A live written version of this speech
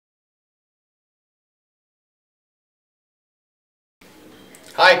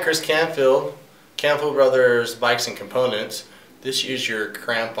Hi, Chris Canfield, Canfield Brothers Bikes and Components. This is your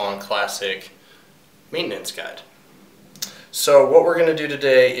Crampon Classic maintenance guide. So what we're going to do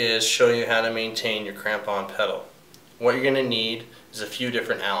today is show you how to maintain your Crampon pedal. What you're going to need is a few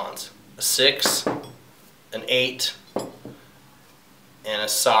different Allens. A 6, an 8, and a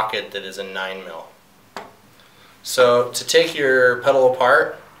socket that is a 9mm. So to take your pedal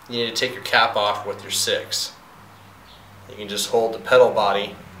apart, you need to take your cap off with your 6. You can just hold the pedal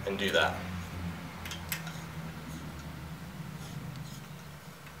body and do that.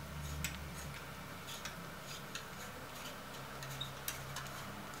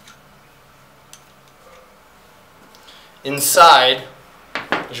 Inside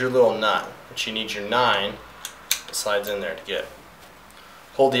is your little nut, which you need your 9. It slides in there to get.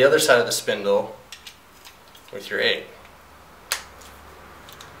 Hold the other side of the spindle with your 8.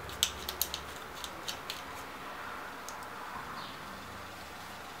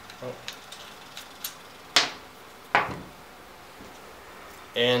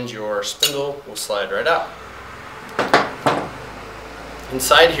 And your spindle will slide right out.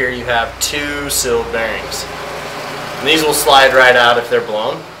 Inside here you have 2 sealed bearings. And these will slide right out if they're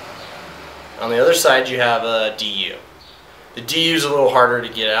blown. On the other side you have a DU. The DU is a little harder to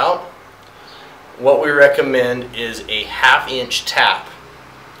get out. What we recommend is a 1/2 inch tap.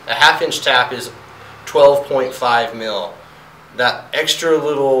 A 1/2 inch tap is 12.5 mil. That extra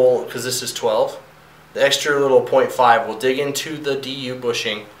little, because this is 12, the extra little 0.5 will dig into the DU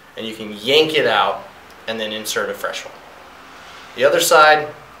bushing and you can yank it out and then insert a fresh one. The other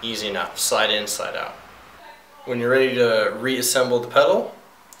side, easy enough. Slide in, slide out. When you're ready to reassemble the pedal,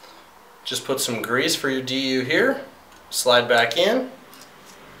 just put some grease for your DU here, slide back in,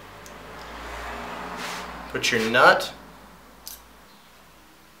 put your nut,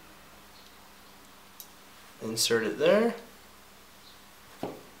 insert it there,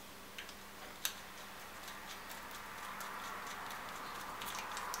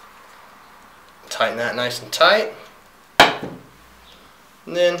 tighten that nice and tight,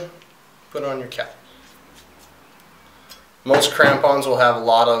 and then put on your cap. Most crampons will have a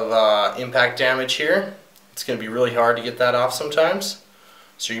lot of impact damage here. It's going to be really hard to get that off sometimes.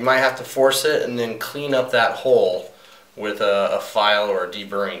 So you might have to force it and then clean up that hole with a file or a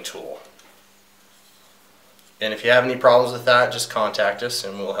deburring tool. And if you have any problems with that, just contact us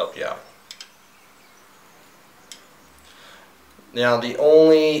and we'll help you out. Now the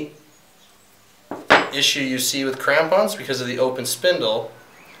only issue you see with crampons because of the open spindle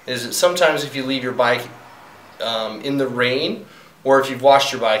is that sometimes if you leave your bike in the rain, or if you've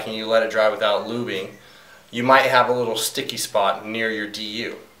washed your bike and you let it dry without lubing, you might have a little sticky spot near your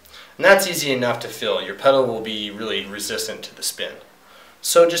DU. And that's easy enough to fill. Your pedal will be really resistant to the spin.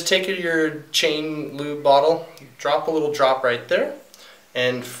 So just take your chain lube bottle, drop a little drop right there,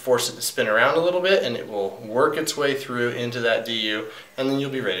 and force it to spin around a little bit, and it will work its way through into that DU, and then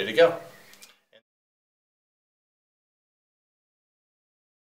you'll be ready to go.